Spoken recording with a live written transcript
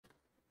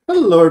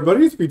Hello,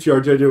 everybody. It's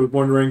BTRGT with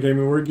MRM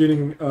Gaming. We're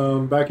getting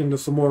back into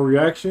some more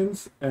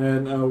reactions,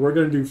 and we're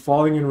going to do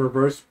Falling in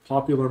Reverse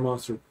Popular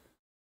Monster.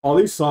 All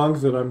these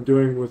songs that I'm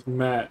doing with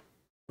Matt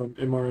from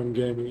MRM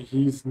Gaming,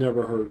 he's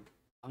never heard.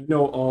 I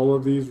know all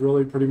of these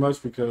really pretty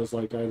much because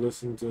like I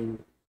listen to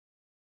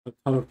a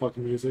ton of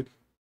fucking music.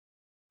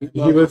 He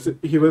loves them.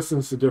 He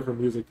listens to different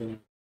music than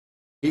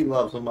He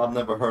loves them. I've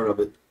never heard of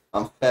it.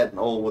 I'm fat and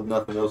old with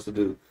nothing else to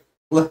do.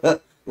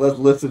 Let's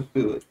listen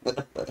to it.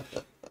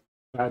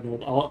 I.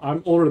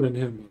 I'm older than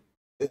him.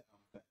 I'm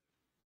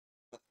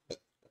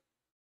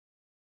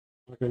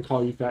not going to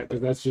call you fat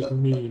because that's just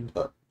mean.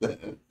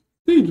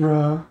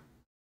 Deidre.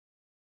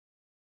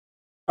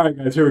 All right,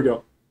 guys, here we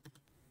go.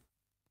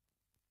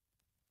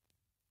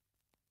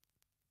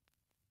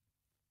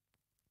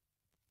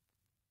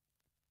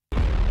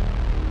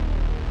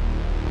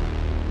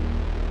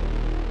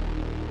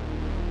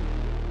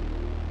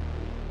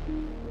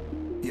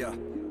 Yeah.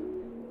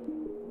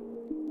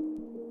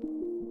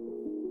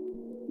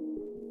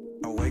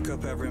 I wake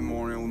up every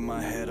morning with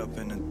my head up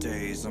in a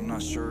daze. I'm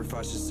not sure if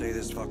I should say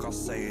this, fuck, I'll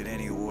say it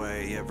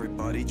anyway.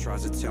 Everybody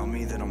tries to tell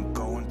me that I'm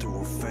going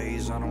through a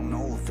phase. I don't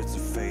know if it's a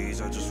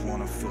phase, I just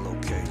wanna feel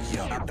okay.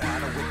 Yeah. I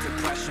battle with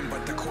depression,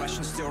 but the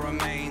question still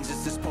remains.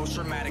 Is this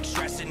post-traumatic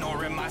stressing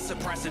or am I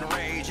suppressing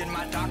rage? And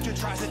my doctor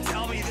tries to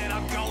tell me that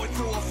I'm going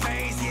through a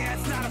phase. Yeah,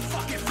 it's not a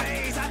fucking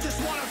phase, I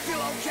just wanna feel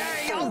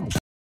okay.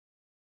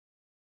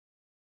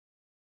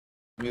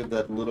 We have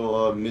that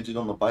little midget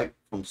on the bike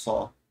from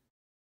Saw.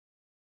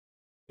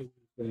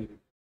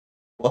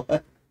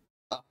 What?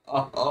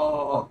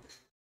 Oh.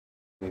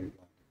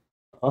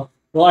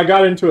 Well, I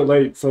got into it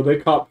late, so they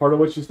caught part of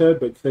what you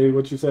said, but say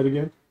what you said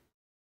again.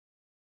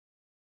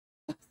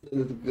 It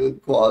is a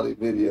good quality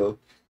video.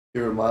 It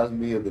reminds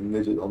me of the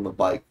midget on the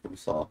bike from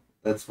Saw.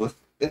 That's what.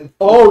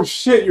 Oh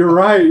shit, you're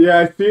right. Yeah,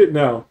 I see it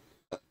now.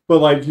 But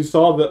like, you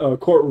saw the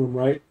courtroom,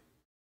 right?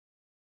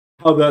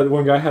 How that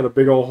one guy had a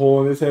big old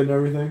hole in his head and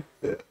everything.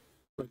 Yeah.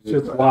 It's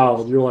just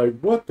wild. You're like,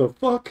 what the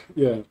fuck?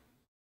 Yeah.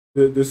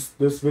 This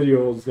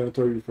video is gonna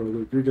throw you for a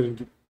loop. You're gonna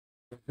do.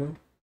 Okay.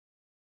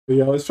 But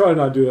yeah, let's try to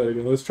not do that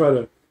again. Let's try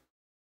to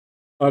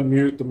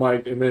unmute the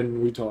mic and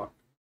then we talk.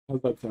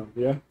 How's that sound?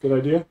 Yeah, good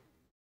idea.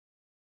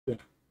 Yeah.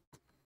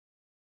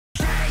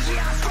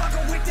 Yeah, I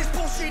struggle with this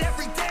bullshit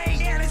every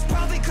day, and it's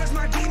probably cause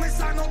my demons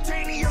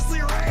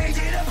simultaneously rage.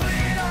 It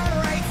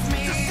obliterates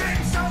me, the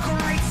sentence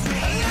operates me,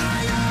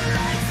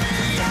 annihilates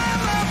me. I'm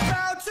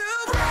about to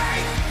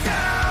break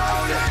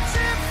down,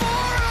 searching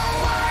for a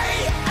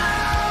way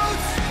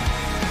out.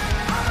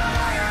 I'm a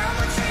liar,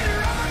 I'm a cheater,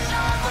 I'm a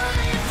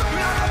non-believer.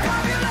 I'm a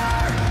popular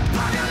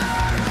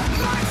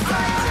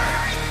monster.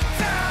 Break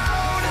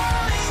down,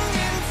 falling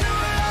into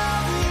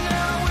love,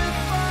 now we're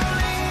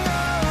falling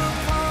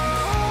apart.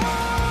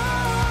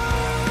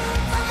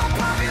 I'm a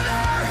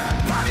popular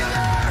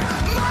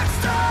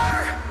monster.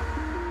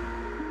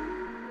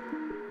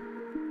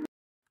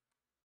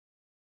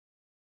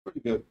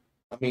 Pretty good.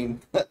 I mean,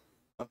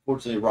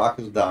 unfortunately, rock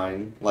is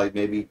dying. Like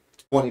maybe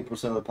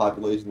 20% of the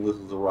population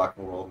listens to rock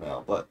and roll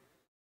now, but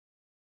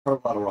I've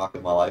heard a lot of rock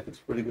in my life. It's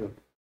pretty good.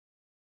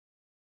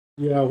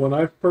 Yeah, when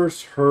I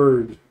first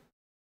heard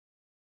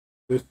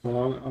this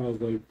song, I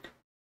was like,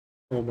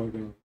 oh my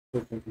god. So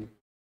fucking good.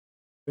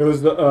 It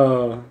was the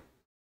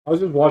I was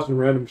just watching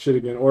random shit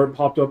again, or it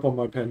popped up on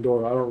my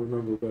Pandora. I don't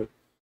remember, but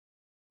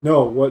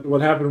no,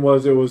 what happened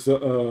was it was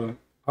I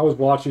was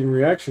watching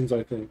reactions,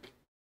 I think.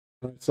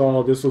 I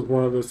saw this was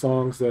one of the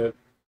songs that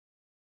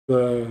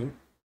the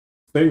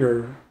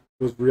singer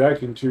was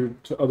reacting to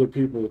other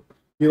people.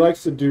 He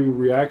likes to do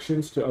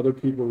reactions to other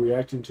people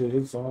reacting to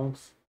his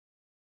songs.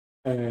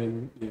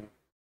 And yeah.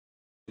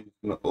 You're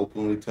gonna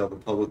openly tell the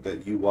public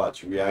that you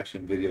watch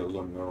reaction videos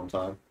on your own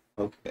time.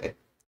 Okay.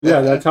 Yeah,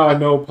 that's how I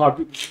know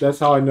that's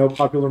how I know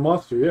Popular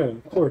Monster. Yeah,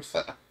 of course.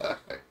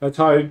 That's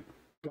how I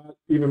got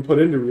even put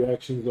into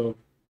reactions though.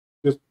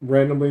 Just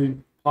randomly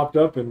popped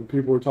up and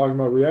people were talking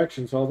about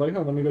reactions. So I was like,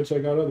 oh, let me go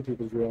check out other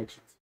people's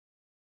reactions.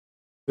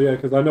 So yeah,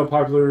 because I know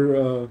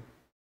Popular if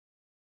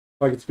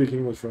I can speak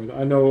English right.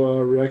 I know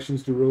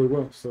reactions do really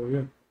well, so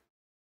yeah.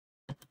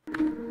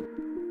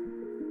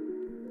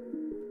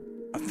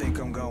 I think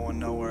I'm going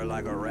nowhere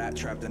like a rat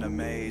trapped in a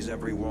maze.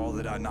 Every wall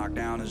that I knock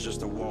down is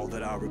just a wall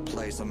that I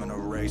replace. I'm in a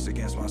race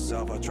against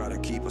myself, I try to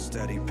keep a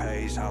steady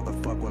pace. How the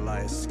fuck will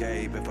I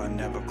escape if I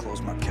never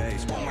close my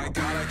case? Oh my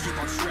god, I keep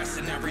on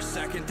stressing. Every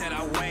second that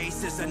I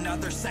waste is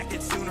another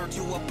second sooner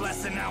to a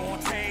blessing I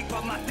won't take.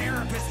 But my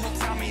therapist will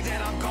tell me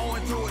that I'm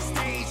going through a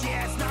stage.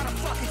 Yeah, it's not a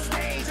fucking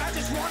stage, I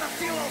just wanna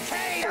feel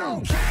okay.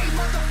 Okay,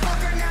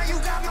 motherfucker, now you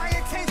got my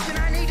attention.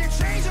 I need to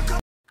change a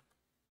couple.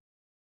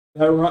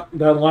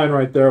 That line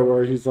right there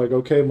where he's like,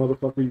 okay,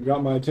 motherfucker, you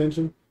got my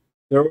attention.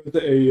 There was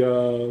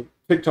a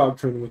TikTok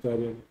trend with that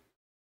in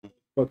it.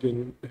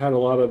 Fucking had a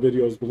lot of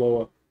videos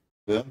blow up.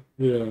 Yeah.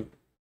 Yeah.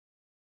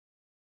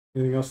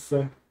 Anything else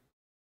to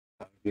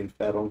I'm being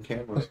fat on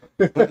camera.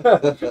 say?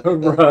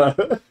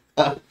 Bruh.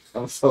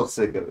 I'm so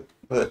sick of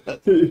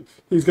it.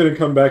 He's gonna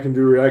come back and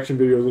do reaction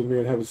videos with me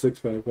and have a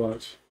 6-pack.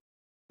 Watch.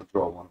 I'll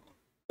draw one.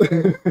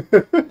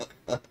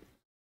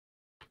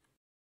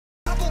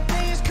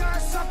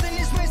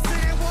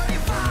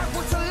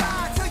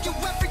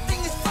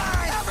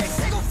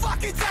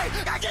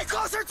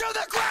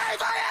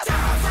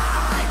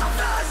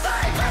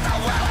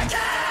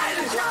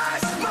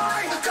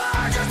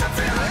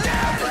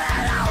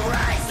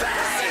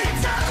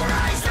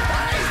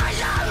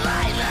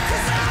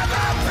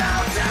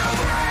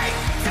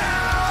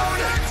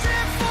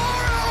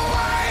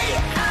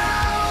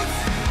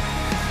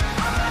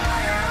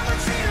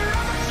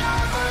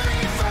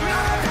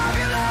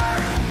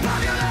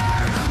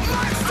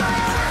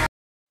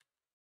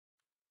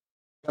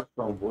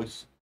 strong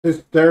voice.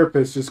 His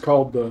therapist just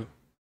called the,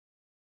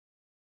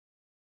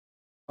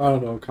 I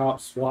don't know,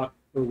 cop SWAT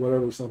or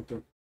whatever,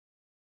 something.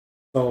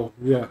 So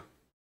yeah,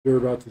 you're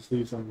about to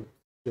see some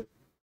shit.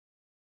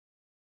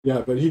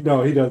 Yeah, but he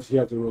does. He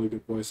has a really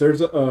good voice.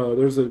 There's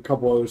a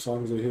couple other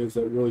songs of his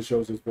that really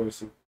shows his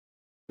voice. And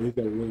he's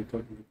got a really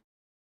fucking good.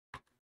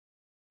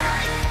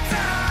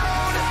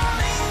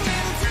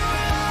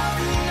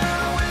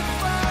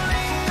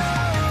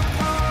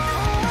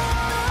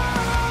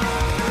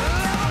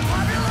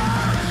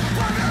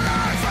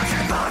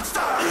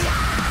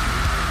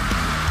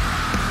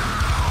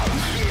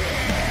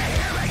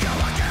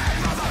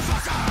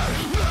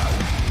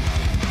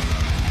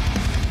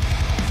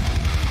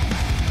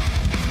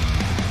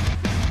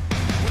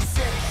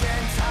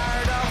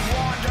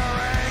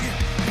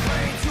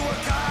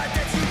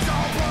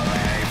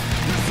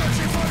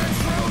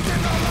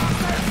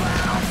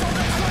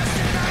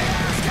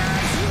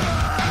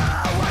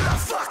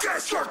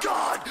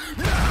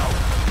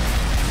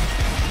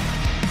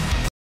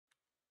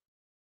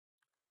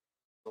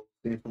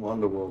 From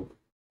Underworld.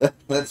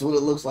 That's what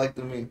it looks like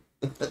to me.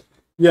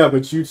 Yeah,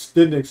 but you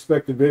didn't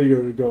expect the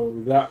video to go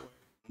that way.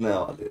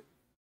 No, I did.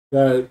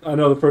 That I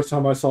know the first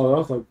time I saw it, I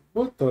was like,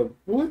 "What the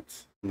what?"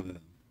 Yeah.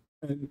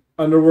 And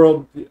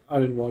Underworld, I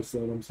didn't watch that.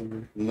 I'm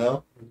sorry.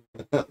 No,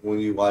 when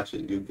you watch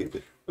it, you get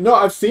it. No,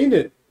 I've seen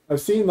it.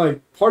 I've seen like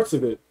parts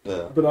of it,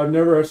 Yeah. but I've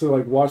never actually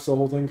like watched the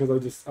whole thing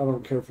because I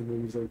don't care for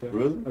movies like that.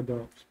 Really? I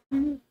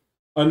don't.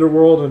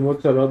 Underworld and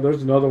what's that?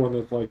 There's another one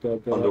that's like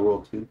that.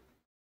 Underworld 2.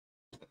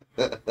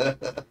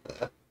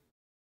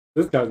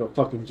 This guy's a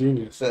fucking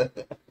genius.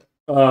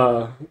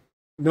 No,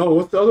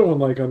 what's the other one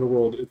like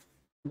Underworld? It's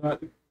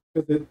not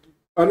because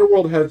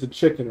Underworld has a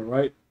chick in it,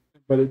 right?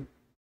 But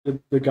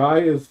the guy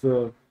is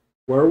the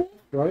werewolf,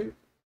 right?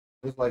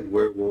 It's like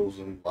werewolves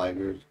and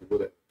ligers,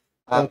 whatever.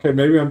 Okay,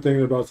 maybe I'm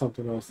thinking about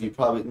something else. You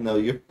probably no,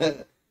 you're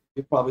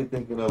probably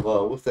thinking of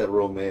what's that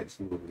romance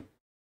movie?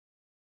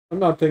 I'm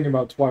not thinking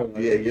about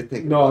Twilight. Yeah, you're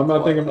thinking. No, about I'm not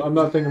Twilight. thinking. I'm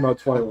not thinking about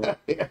Twilight.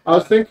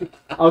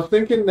 I was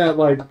thinking that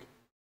like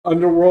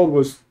Underworld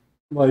was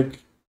like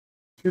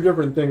two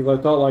different things. I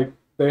thought like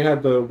they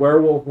had the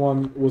werewolf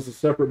one was a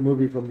separate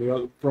movie from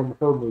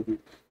her movie,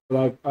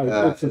 but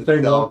it's the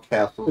same one.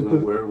 Castles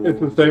and werewolves.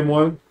 It's the same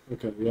one.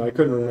 Okay, yeah, I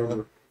couldn't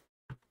remember.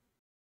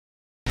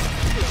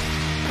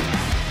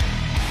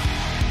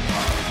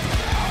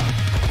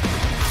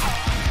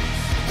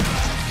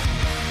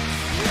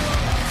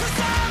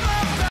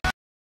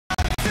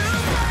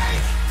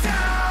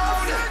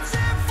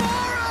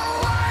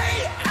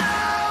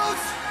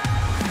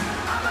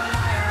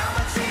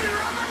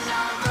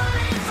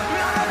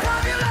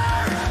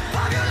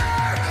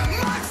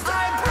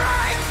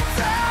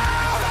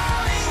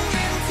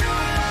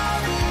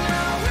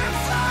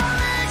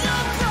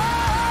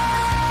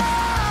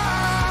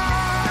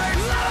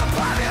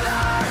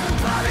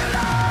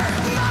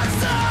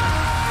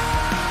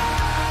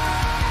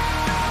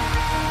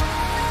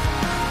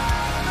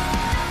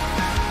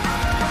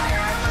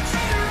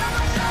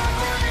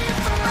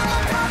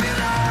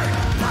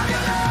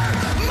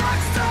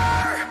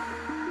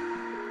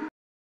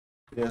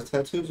 Yeah, his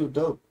tattoos are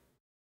dope.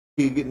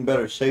 He get in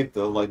better shape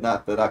though. Like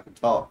not that I can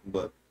talk,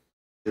 but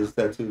his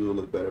tattoos would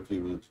look better if he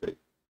was in shape.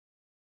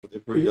 But they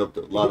bring up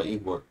a lot of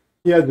ink work.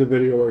 He has the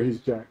video where he's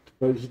jacked,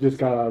 but he just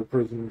got out of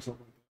prison or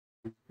something.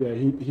 Yeah,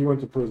 he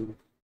went to prison.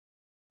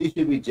 He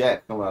should be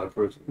jacked coming out of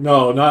prison.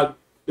 No, not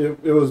it.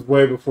 It was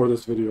way before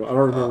this video. I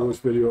don't remember which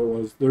video it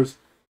was.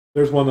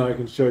 There's one that I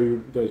can show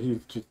you that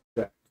he's just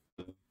jacked.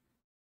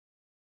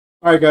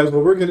 All right, guys.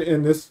 Well, we're gonna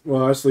end this.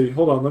 Well, actually,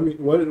 hold on. Let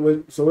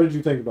me. So, what did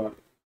you think about it?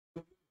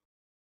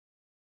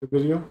 The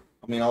video?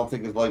 I mean, I don't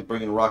think it's like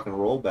bringing rock and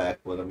roll back,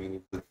 but I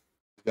mean, he's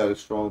got a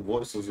strong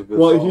voice. It's a good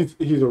Well, song.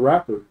 he's a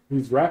rapper.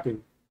 He's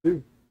rapping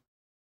too.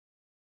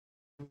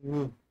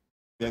 Mm-hmm.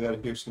 Yeah, I got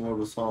to hear some more of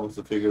the songs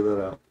to figure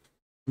that out.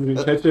 You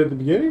didn't catch it at the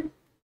beginning?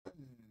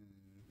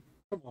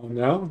 Come on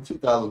now.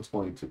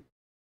 2022.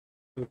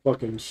 The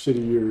fucking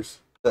shitty years.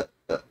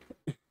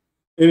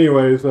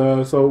 Anyways,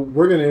 so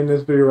we're gonna end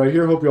this video right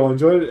here. Hope y'all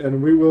enjoyed it,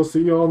 and we will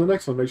see y'all in the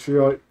next one. Make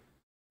sure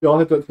y'all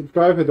hit that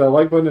subscribe, hit that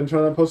like button, and turn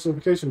on that post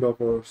notification bell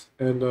for us.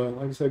 And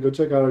like I said, go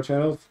check out our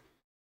channels.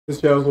 His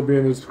channels will be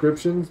in the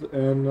descriptions.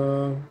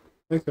 And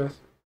thanks, guys.